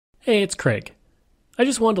Hey, it's Craig. I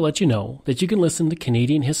just wanted to let you know that you can listen to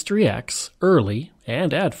Canadian History X early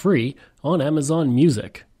and ad-free on Amazon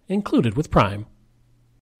Music, included with Prime.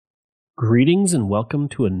 Greetings and welcome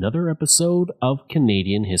to another episode of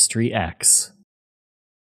Canadian History X.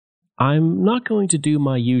 I'm not going to do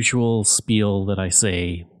my usual spiel that I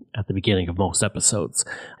say at the beginning of most episodes.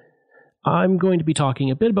 I'm going to be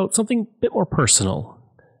talking a bit about something a bit more personal,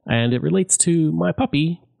 and it relates to my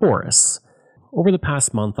puppy, Boris. Over the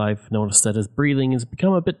past month, I've noticed that his breathing has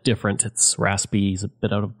become a bit different. It's raspy, he's a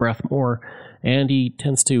bit out of breath more, and he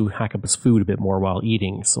tends to hack up his food a bit more while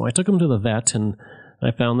eating. So I took him to the vet, and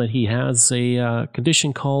I found that he has a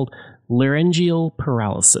condition called laryngeal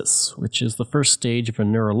paralysis, which is the first stage of a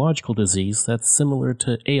neurological disease that's similar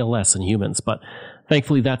to ALS in humans, but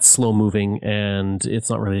thankfully that's slow-moving, and it's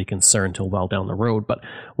not really a concern until well down the road. But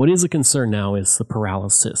what is a concern now is the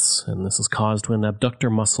paralysis, and this is caused when abductor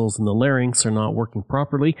muscles in the larynx are not working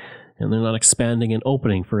properly, and they're not expanding and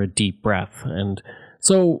opening for a deep breath. And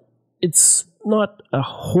so it's not a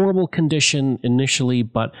horrible condition initially,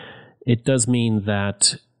 but it does mean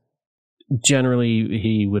that generally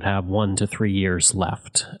he would have 1 to 3 years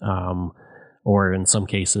left, or in some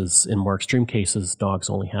cases, in more extreme cases, dogs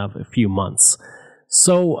only have a few months.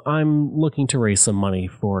 So I'm looking to raise some money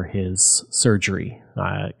for his surgery.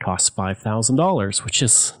 It costs $5,000, which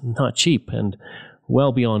is not cheap and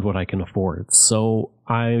well beyond what I can afford. So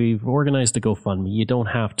I've organized a GoFundMe. You don't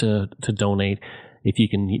have to donate. If you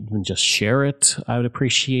can even just share it, I would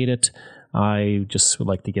appreciate it. I just would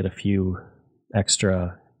like to get a few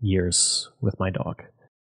extra years with my dog.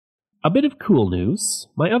 A bit of cool news.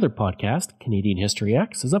 My other podcast, Canadian History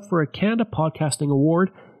X, is up for a Canada Podcasting Award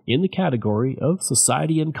in the category of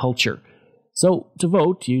Society and Culture. So, to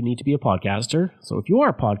vote, you need to be a podcaster. So if you are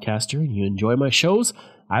a podcaster and you enjoy my shows,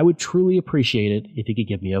 I would truly appreciate it if you could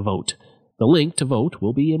give me a vote. The link to vote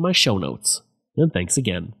will be in my show notes. And thanks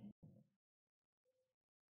again.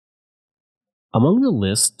 Among the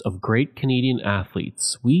list of great Canadian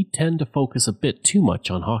athletes, we tend to focus a bit too much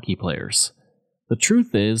on hockey players. The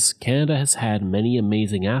truth is, Canada has had many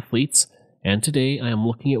amazing athletes, and today I am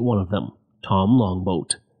looking at one of them, Tom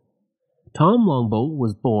Longboat. Tom Longboat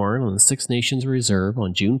was born on the Six Nations Reserve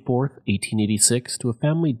on June 4, 1886, to a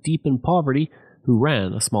family deep in poverty who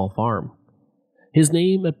ran a small farm. His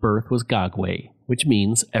name at birth was Gagwe, which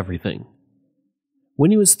means everything.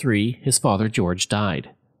 When he was 3, his father George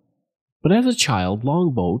died. But as a child,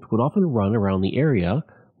 Longboat would often run around the area,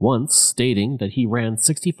 once stating that he ran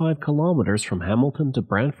 65 kilometers from Hamilton to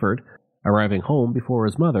Brantford, arriving home before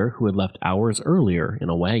his mother, who had left hours earlier in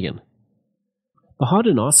a wagon. The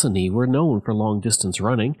Haudenosaunee were known for long-distance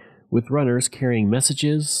running, with runners carrying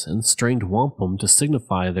messages and stringed wampum to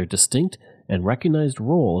signify their distinct and recognized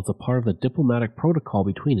role as a part of the diplomatic protocol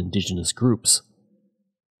between Indigenous groups.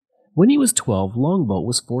 When he was 12, Longboat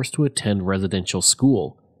was forced to attend residential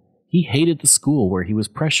school. He hated the school where he was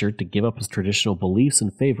pressured to give up his traditional beliefs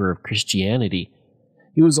in favor of Christianity.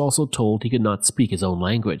 He was also told he could not speak his own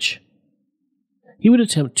language. He would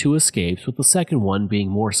attempt 2 escapes, with the second one being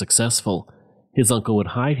more successful. His uncle would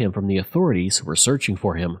hide him from the authorities who were searching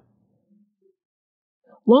for him.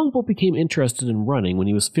 Longboat became interested in running when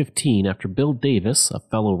he was 15 after Bill Davis, a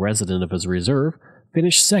fellow resident of his reserve,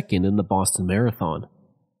 finished second in the Boston Marathon.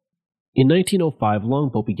 In 1905,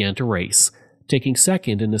 Longboat began to race, taking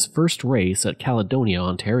second in his first race at Caledonia,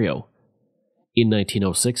 Ontario. In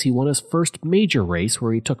 1906, he won his first major race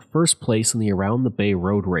where he took first place in the Around the Bay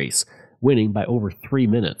Road race, winning by over 3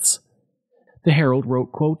 minutes. The Herald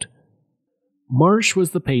wrote, quote, "Marsh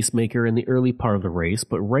was the pacemaker in the early part of the race,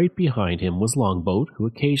 but right behind him was Longboat, who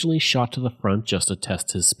occasionally shot to the front just to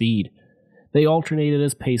test his speed. They alternated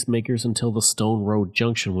as pacemakers until the Stone Road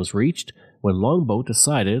junction was reached, when Longboat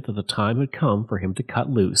decided that the time had come for him to cut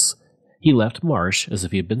loose. He left Marsh as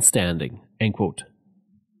if he had been standing." End quote.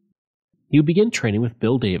 He would begin training with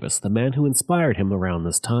Bill Davis, the man who inspired him around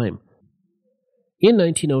this time. In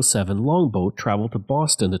 1907, Longboat traveled to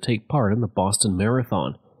Boston to take part in the Boston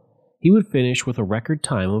Marathon. He would finish with a record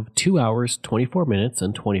time of 2 hours, 24 minutes,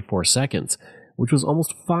 and 24 seconds, which was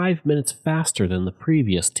almost 5 minutes faster than the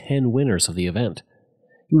previous 10 winners of the event.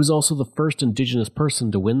 He was also the first Indigenous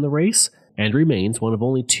person to win the race, and remains one of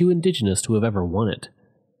only 2 Indigenous to have ever won it.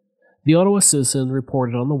 The Ottawa Citizen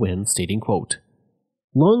reported on the win, stating, quote,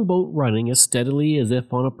 "Longboat running as steadily as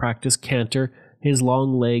if on a practice canter, his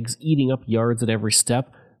long legs eating up yards at every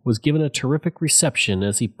step, was given a terrific reception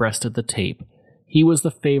as he breasted the tape. He was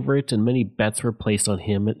the favorite, and many bets were placed on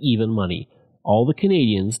him at even money. All the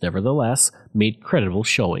Canadians, nevertheless, made creditable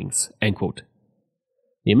showings." End quote.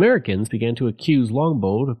 The Americans began to accuse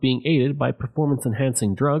Longboat of being aided by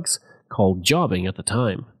performance-enhancing drugs, called jobbing at the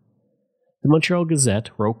time. The Montreal Gazette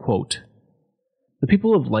wrote, quote, "The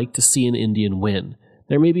people have liked to see an Indian win.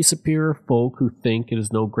 There may be superior folk who think it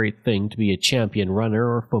is no great thing to be a champion runner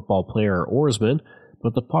or football player or oarsman,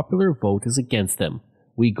 but the popular vote is against them.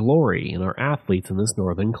 We glory in our athletes in this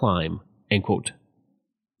northern clime." End quote.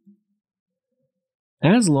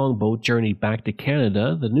 As Longboat journeyed back to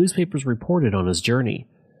Canada, the newspapers reported on his journey.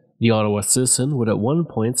 The Ottawa Citizen would at one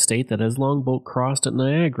point state that as Longboat crossed at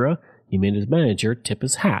Niagara, he made his manager tip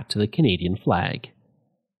his hat to the Canadian flag.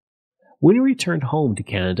 When he returned home to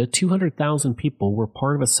Canada, 200,000 people were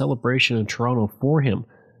part of a celebration in Toronto for him.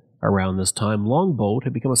 Around this time, Longboat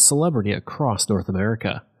had become a celebrity across North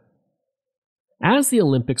America. As the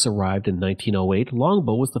Olympics arrived in 1908,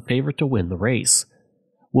 Longboat was the favorite to win the race.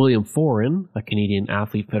 William Foran, a Canadian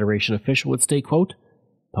Athlete Federation official, would state, quote,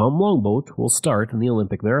 "Tom Longboat will start in the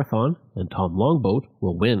Olympic marathon, and Tom Longboat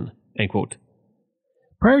will win." End quote.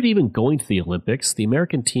 Prior to even going to the Olympics, the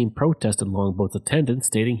American team protested Longboat's attendance,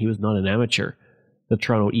 stating he was not an amateur. The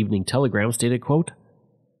Toronto Evening Telegram stated, quote,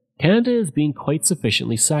 "Canada is being quite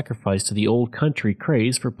sufficiently sacrificed to the old country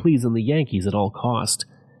craze for pleasing the Yankees at all cost.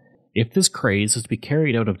 If this craze is to be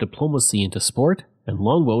carried out of diplomacy into sport, and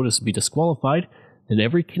Longboat is to be disqualified, then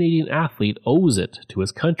every Canadian athlete owes it to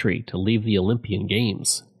his country to leave the Olympian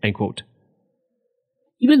Games." End quote.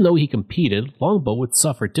 Even though he competed, Longboat would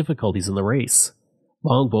suffer difficulties in the race.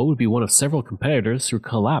 Longboat would be one of several competitors who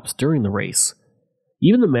collapsed during the race.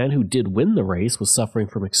 Even the man who did win the race was suffering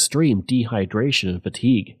from extreme dehydration and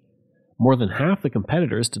fatigue. More than half the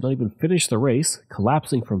competitors did not even finish the race,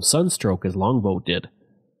 collapsing from sunstroke as Longboat did.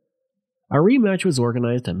 A rematch was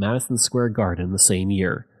organized at Madison Square Garden the same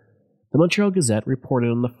year. The Montreal Gazette reported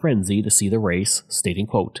on the frenzy to see the race, stating,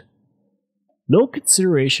 quote, "No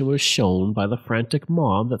consideration was shown by the frantic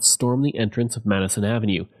mob that stormed the entrance of Madison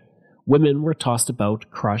Avenue. Women were tossed about,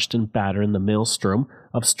 crushed and battered in the maelstrom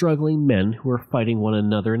of struggling men who were fighting one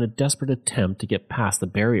another in a desperate attempt to get past the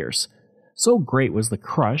barriers. So great was the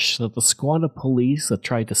crush that the squad of police that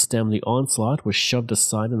tried to stem the onslaught was shoved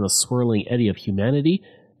aside in the swirling eddy of humanity,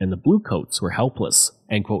 and the bluecoats were helpless."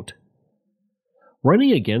 End quote.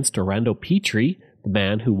 Running against Orlando Petrie, the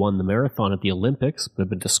man who won the marathon at the Olympics but had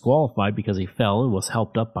been disqualified because he fell and was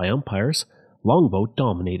helped up by umpires, Longboat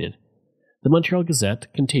dominated. The Montreal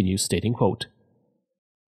Gazette continues, stating, quote,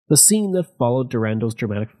 "The scene that followed Durando's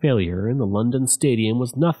dramatic failure in the London Stadium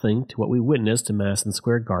was nothing to what we witnessed in Madison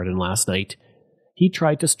Square Garden last night. He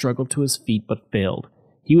tried to struggle to his feet but failed.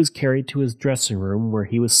 He was carried to his dressing room where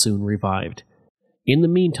he was soon revived. In the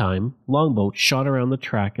meantime, Longboat shot around the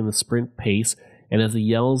track in the sprint pace, and as the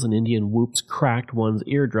yells and Indian whoops cracked one's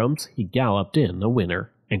eardrums, he galloped in a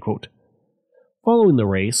winner." End quote. Following the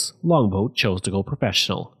race, Longboat chose to go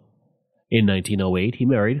professional. In 1908, he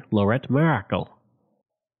married Laurette Maracle.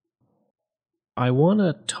 I want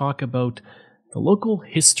to talk about the local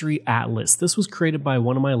history atlas. This was created by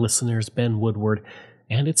one of my listeners, Ben Woodward,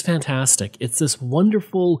 and it's fantastic. It's this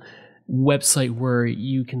wonderful website where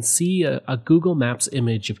you can see a Google Maps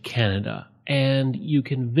image of Canada, and you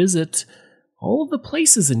can visit all of the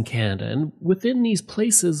places in Canada. And within these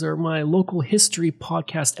places are my local history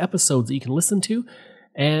podcast episodes that you can listen to.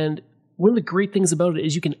 And one of the great things about it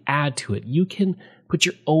is you can add to it. You can put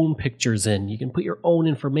your own pictures in. You can put your own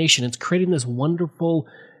information. It's creating this wonderful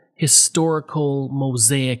historical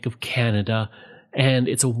mosaic of Canada, and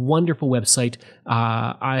it's a wonderful website.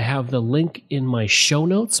 I have the link in my show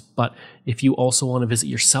notes, but if you also want to visit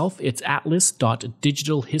yourself, it's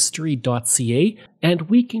atlas.digitalhistory.ca, and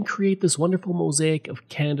we can create this wonderful mosaic of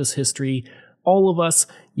Canada's history. All of us,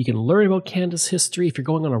 you can learn about Canada's history. If you're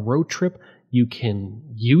going on a road trip, you can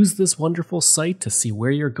use this wonderful site to see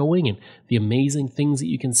where you're going and the amazing things that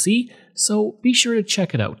you can see, so be sure to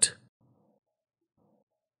check it out.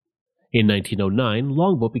 In 1909,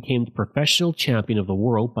 Longboat became the professional champion of the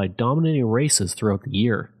world by dominating races throughout the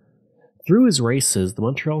year. Through his races, the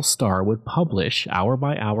Montreal Star would publish hour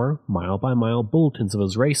by hour, mile by mile bulletins of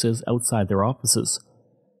his races outside their offices.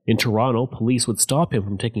 In Toronto, police would stop him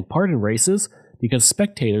from taking part in races because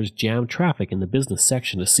spectators jammed traffic in the business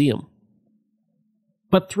section to see him.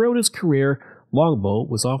 But throughout his career, Longboat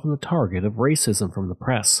was often the target of racism from the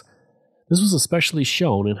press. This was especially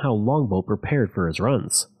shown in how Longboat prepared for his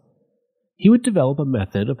runs. He would develop a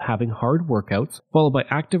method of having hard workouts followed by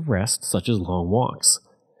active rest such as long walks.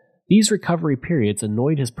 These recovery periods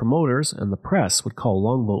annoyed his promoters, and the press would call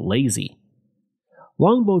Longboat lazy.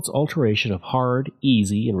 Longboat's alteration of hard,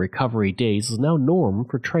 easy, and recovery days is now norm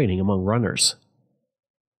for training among runners.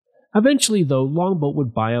 Eventually, though, Longboat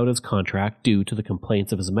would buy out his contract due to the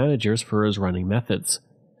complaints of his managers for his running methods.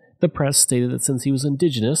 The press stated that since he was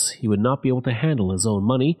Indigenous, he would not be able to handle his own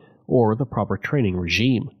money or the proper training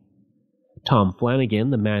regime. Tom Flanagan,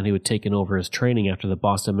 the man who had taken over his training after the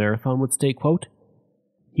Boston Marathon, would state, quote,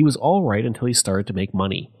 "He was all right until he started to make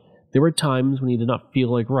money. There were times when he did not feel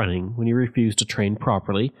like running, when he refused to train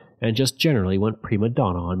properly, and just generally went prima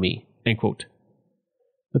donna on me." End quote.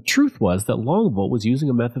 The truth was that Longboat was using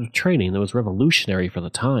a method of training that was revolutionary for the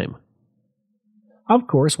time. Of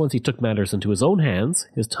course, once he took matters into his own hands,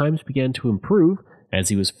 his times began to improve as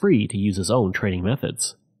he was free to use his own training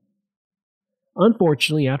methods.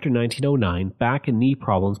 Unfortunately, after 1909, back and knee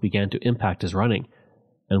problems began to impact his running,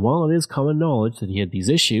 and while it is common knowledge that he had these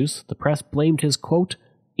issues, the press blamed his, quote,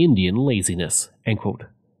 "Indian laziness," end quote.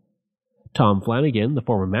 Tom Flanagan, the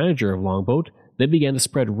former manager of Longboat, then began to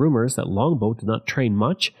spread rumors that Longboat did not train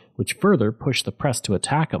much, which further pushed the press to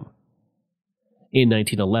attack him. In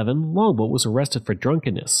 1911, Longboat was arrested for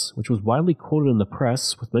drunkenness, which was widely quoted in the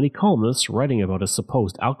press, with many columnists writing about his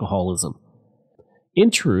supposed alcoholism. In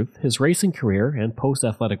truth, his racing career and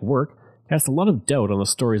post-athletic work cast a lot of doubt on the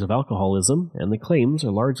stories of alcoholism, and the claims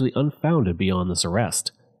are largely unfounded beyond this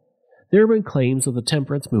arrest. There have been claims that the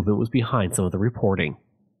temperance movement was behind some of the reporting.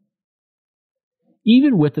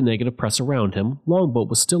 Even with the negative press around him, Longboat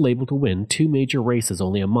was still able to win 2 major races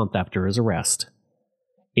only a month after his arrest.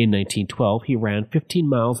 In 1912, he ran 15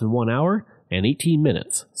 miles in 1 hour and 18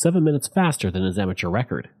 minutes, 7 minutes faster than his amateur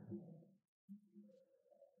record.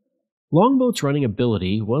 Longboat's running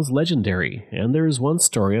ability was legendary, and there is one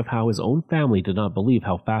story of how his own family did not believe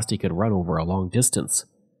how fast he could run over a long distance.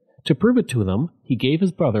 To prove it to them, he gave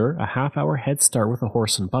his brother a half-hour head start with a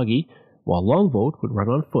horse and buggy, while Longboat would run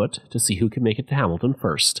on foot to see who could make it to Hamilton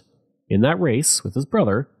first. In that race, with his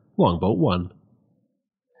brother, Longboat won.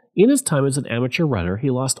 In his time as an amateur runner,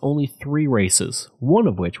 he lost only 3 races, one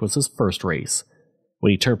of which was his first race.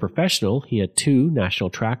 When he turned professional, he had 2 national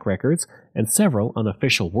track records and several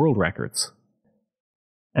unofficial world records.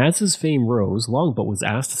 As his fame rose, Longboat was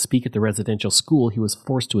asked to speak at the residential school he was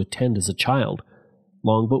forced to attend as a child.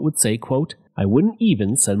 Longboat would say, quote, "I wouldn't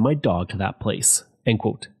even send my dog to that place," end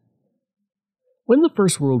quote. When the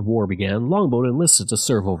First World War began, Longboat enlisted to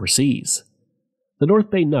serve overseas. The North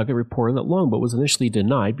Bay Nugget reported that Longboat was initially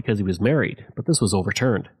denied because he was married, but this was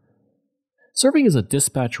overturned. Serving as a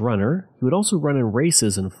dispatch runner, he would also run in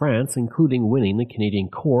races in France, including winning the Canadian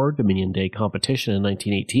Corps Dominion Day competition in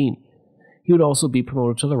 1918. He would also be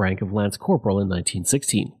promoted to the rank of Lance Corporal in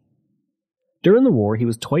 1916. During the war, he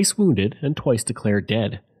was twice wounded and twice declared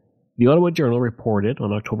dead. The Ottawa Journal reported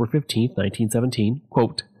on October 15, 1917,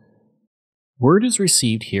 quote, "Word is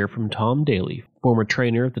received here from Tom Daly, former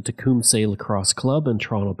trainer of the Tecumseh Lacrosse Club and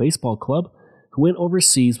Toronto Baseball Club, who went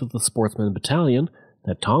overseas with the Sportsman Battalion,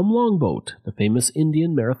 that Tom Longboat, the famous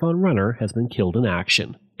Indian marathon runner, has been killed in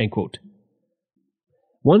action." End quote.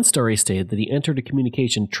 One story stated that he entered a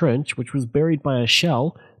communication trench which was buried by a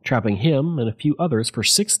shell, trapping him and a few others for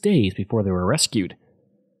 6 days before they were rescued.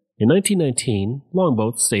 In 1919,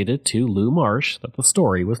 Longboat stated to Lou Marsh that the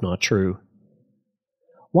story was not true.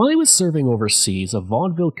 While he was serving overseas, a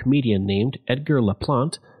vaudeville comedian named Edgar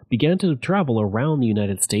LaPlante began to travel around the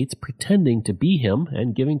United States pretending to be him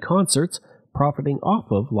and giving concerts, profiting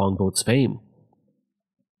off of Longboat's fame.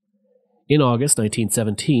 In August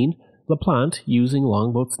 1917, LaPlante, using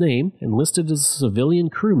Longboat's name, enlisted as a civilian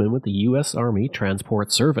crewman with the U.S. Army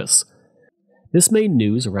Transport Service. This made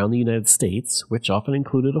news around the United States, which often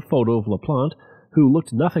included a photo of LaPlante, who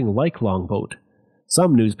looked nothing like Longboat.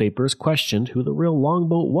 Some newspapers questioned who the real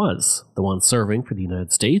Longboat was, the one serving for the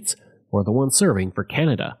United States or the one serving for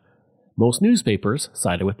Canada. Most newspapers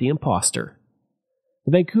sided with the imposter.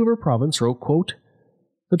 The Vancouver province wrote, quote,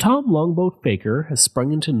 "The Tom Longboat faker has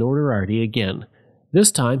sprung into notoriety again. This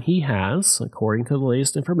time he has, according to the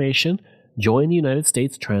latest information, joined the United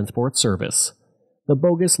States Transport Service. The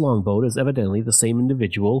bogus Longboat is evidently the same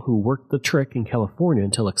individual who worked the trick in California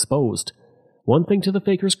until exposed. One thing to the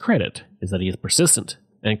faker's credit is that he is persistent."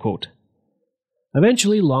 End quote.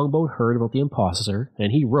 Eventually, Longboat heard about the imposter,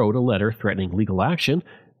 and he wrote a letter threatening legal action,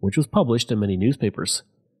 which was published in many newspapers.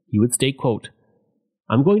 He would state, quote,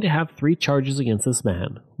 "I'm going to have 3 charges against this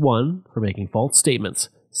man. 1, for making false statements.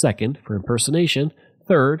 2nd, for impersonation.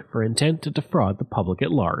 3rd, for intent to defraud the public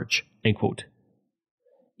at large." End quote.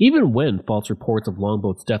 Even when false reports of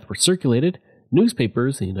Longboat's death were circulated,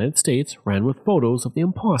 newspapers in the United States ran with photos of the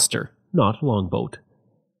imposter, not Longboat.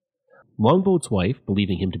 Longboat's wife,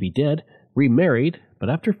 believing him to be dead, remarried, but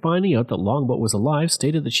after finding out that Longboat was alive,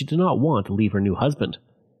 stated that she did not want to leave her new husband.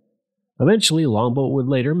 Eventually, Longboat would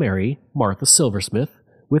later marry Martha Silversmith,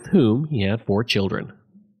 with whom he had 4 children.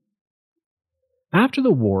 After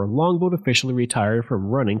the war, Longboat officially retired from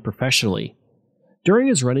running professionally. During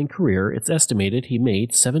his running career, it's estimated he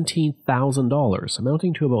made $17,000,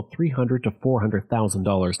 amounting to about $300,000 to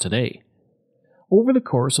 $400,000 today. Over the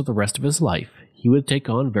course of the rest of his life, he would take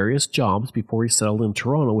on various jobs before he settled in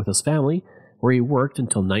Toronto with his family, where he worked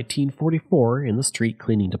until 1944 in the street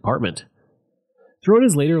cleaning department. Throughout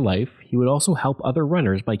his later life, he would also help other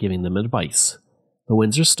runners by giving them advice. The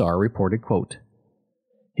Windsor Star reported, quote,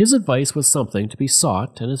 "His advice was something to be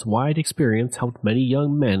sought, and his wide experience helped many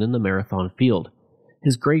young men in the marathon field.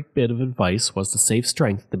 His great bit of advice was to save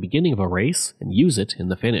strength at the beginning of a race and use it in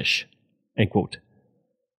the finish." End quote.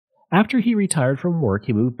 After he retired from work,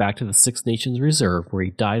 he moved back to the Six Nations Reserve, where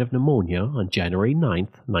he died of pneumonia on January 9,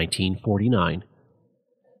 1949.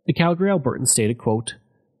 The Calgary Albertan stated, quote,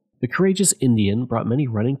 "The courageous Indian brought many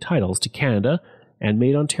running titles to Canada and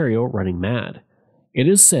made Ontario running mad. It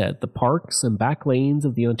is said the parks and back lanes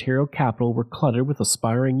of the Ontario capital were cluttered with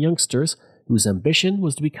aspiring youngsters whose ambition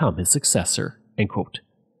was to become his successor." End quote.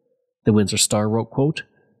 The Windsor Star wrote, quote,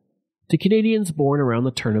 "To Canadians born around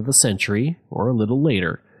the turn of the century, or a little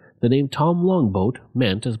later, the name Tom Longboat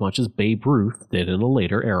meant as much as Babe Ruth did in a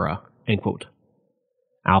later era." End quote.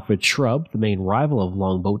 Alfred Shrub, the main rival of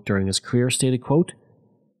Longboat during his career, stated, quote,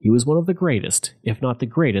 "He was one of the greatest, if not the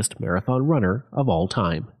greatest, marathon runner of all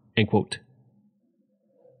time." End quote.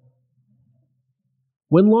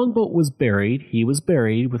 When Longboat was buried, he was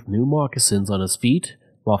buried with new moccasins on his feet,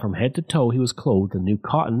 while from head to toe he was clothed in new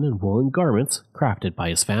cotton and woolen garments crafted by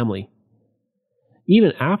his family.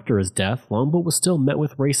 Even after his death, Longboat was still met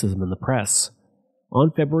with racism in the press.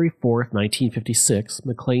 On February 4, 1956,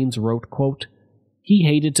 Maclean's wrote, quote, "He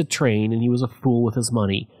hated to train and he was a fool with his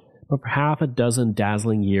money, but for half a dozen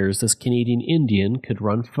dazzling years this Canadian Indian could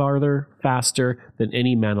run farther, faster than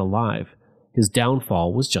any man alive. His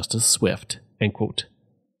downfall was just as swift." End quote.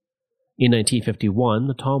 In 1951,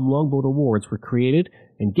 the Tom Longboat Awards were created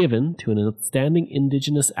and given to an outstanding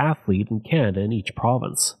Indigenous athlete in Canada in each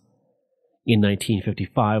province. In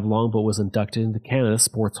 1955, Longboat was inducted into Canada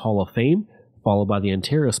Sports Hall of Fame, followed by the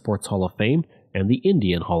Ontario Sports Hall of Fame and the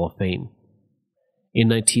Indian Hall of Fame. In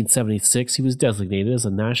 1976, he was designated as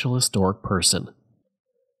a National Historic Person.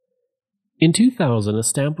 In 2000, a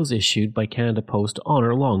stamp was issued by Canada Post to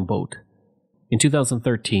honor Longboat. In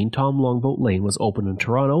 2013, Tom Longboat Lane was opened in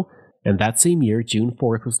Toronto, and that same year, June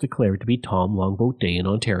 4th was declared to be Tom Longboat Day in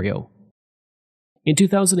Ontario. In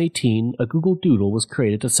 2018, a Google Doodle was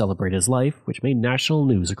created to celebrate his life, which made national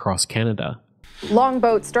news across Canada.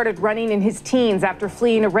 Longboat started running in his teens after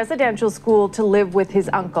fleeing a residential school to live with his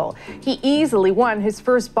uncle. He easily won his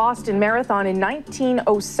first Boston Marathon in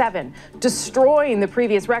 1907, destroying the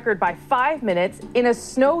previous record by 5 minutes in a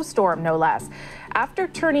snowstorm, no less. After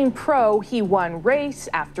turning pro, he won race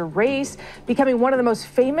after race, becoming one of the most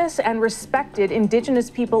famous and respected Indigenous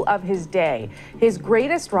people of his day. His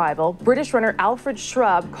greatest rival, British runner Alfred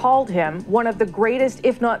Shrub, called him one of the greatest,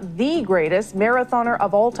 if not the greatest, marathoner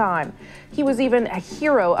of all time. He was even a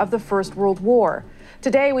hero of the First World War.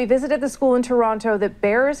 Today, we visited the school in Toronto that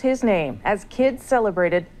bears his name as kids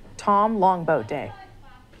celebrated Tom Longboat Day.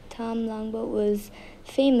 Tom Longboat was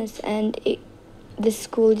famous, and the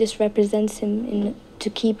school just represents him to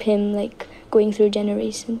keep him going through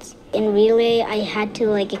generations. In relay, I had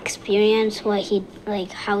to experience what he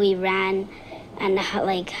how he ran and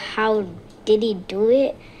how did he do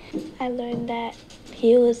it. I learned that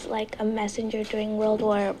he was a messenger during World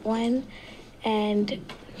War I, and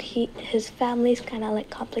his family's kind of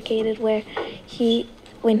complicated, where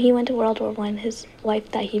when he went to World War I, his wife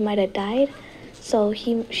thought he might have died, so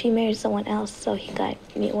she married someone else, so he got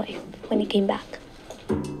a new wife when he came back.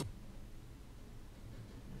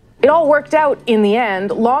 It all worked out in the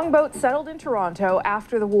end. Longboat settled in Toronto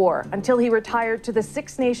after the war until he retired to the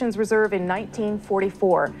Six Nations Reserve in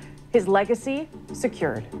 1944. His legacy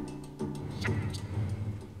secured.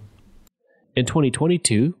 In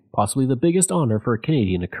 2022, possibly the biggest honor for a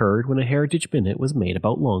Canadian occurred when a Heritage Minute was made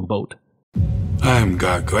about Longboat. I am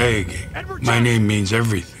Gagwege. My name means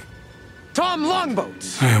everything. Tom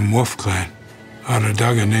Longboat. I am Wolf Clan,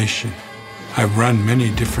 Onondaga Nation. I've run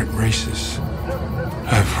many different races.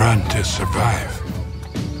 I've run to survive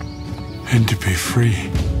and to be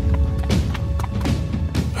free.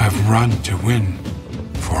 I've run to win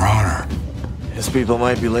for honor. His people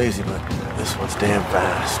might be lazy, but this one's damn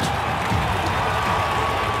fast.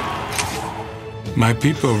 My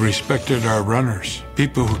people respected our runners,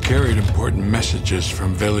 people who carried important messages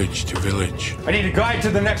from village to village. I need a guide to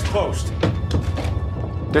the next post.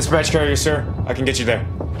 Dispatch carrier, sir. I can get you there.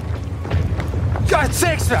 God's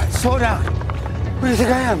sakes, man, slow down. Who do you think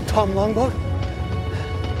I am, Tom Longboat?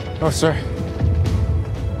 Oh, sir.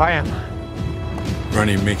 I am.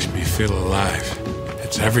 Running makes me feel alive.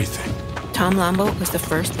 It's everything. Tom Longboat was the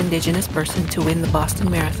first Indigenous person to win the Boston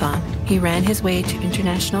Marathon. He ran his way to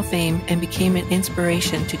international fame and became an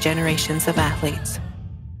inspiration to generations of athletes.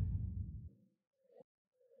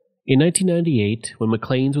 In 1998, when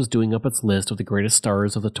Maclean's was doing up its list of the greatest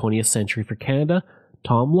stars of the 20th century for Canada,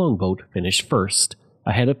 Tom Longboat finished first,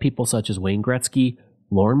 ahead of people such as Wayne Gretzky,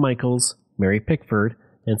 Lorne Michaels, Mary Pickford,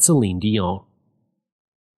 and Celine Dion.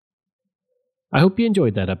 I hope you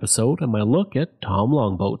enjoyed that episode and my look at Tom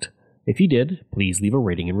Longboat. If you did, please leave a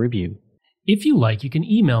rating and review. If you like, you can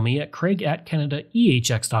email me at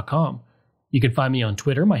craig@canadaehx.com. You can find me on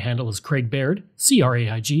Twitter. My handle is Craig Baird,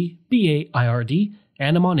 CraigBaird,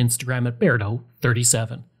 and I'm on Instagram at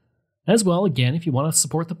Bairdo37. As well, again, if you want to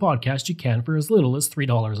support the podcast, you can for as little as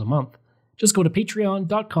 $3 a month. Just go to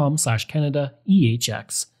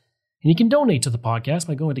patreon.com/CanadaEHX. And you can donate to the podcast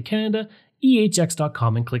by going to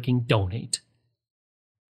CanadaEHX.com and clicking Donate.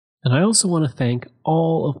 And I also want to thank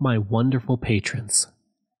all of my wonderful patrons.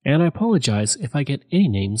 And I apologize if I get any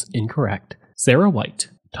names incorrect. Sarah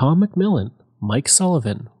White, Tom McMillan, Mike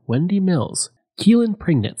Sullivan, Wendy Mills, Keelan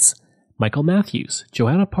Prignitz, Michael Matthews,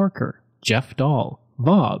 Joanna Parker, Jeff Dahl,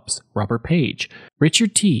 Vobs, Robert Page,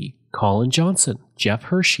 Richard T., Colin Johnson, Jeff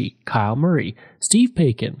Hershey, Kyle Murray, Steve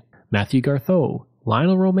Paikin, Matthew Gartho,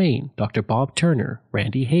 Lionel Romaine, Dr. Bob Turner,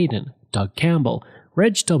 Randy Hayden, Doug Campbell,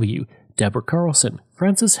 Reg W., Deborah Carlson,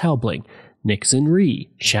 Francis Helbling, Nixon Ree,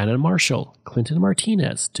 Shannon Marshall, Clinton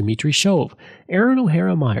Martinez, Dimitri Chauve, Aaron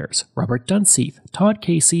O'Hara Myers, Robert Dunseith, Todd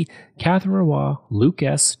Casey, Catherine Roy, Luke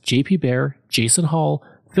S., JP Bear, Jason Hall,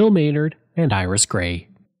 Phil Maynard, and Iris Gray.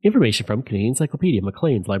 Information from Canadian Encyclopedia,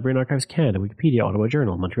 Maclean's, Library and Archives Canada, Wikipedia, Ottawa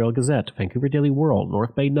Journal, Montreal Gazette, Vancouver Daily World,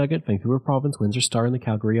 North Bay Nugget, Vancouver Province, Windsor Star, and the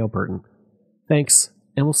Calgary Albertan. Thanks,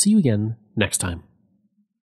 and we'll see you again next time.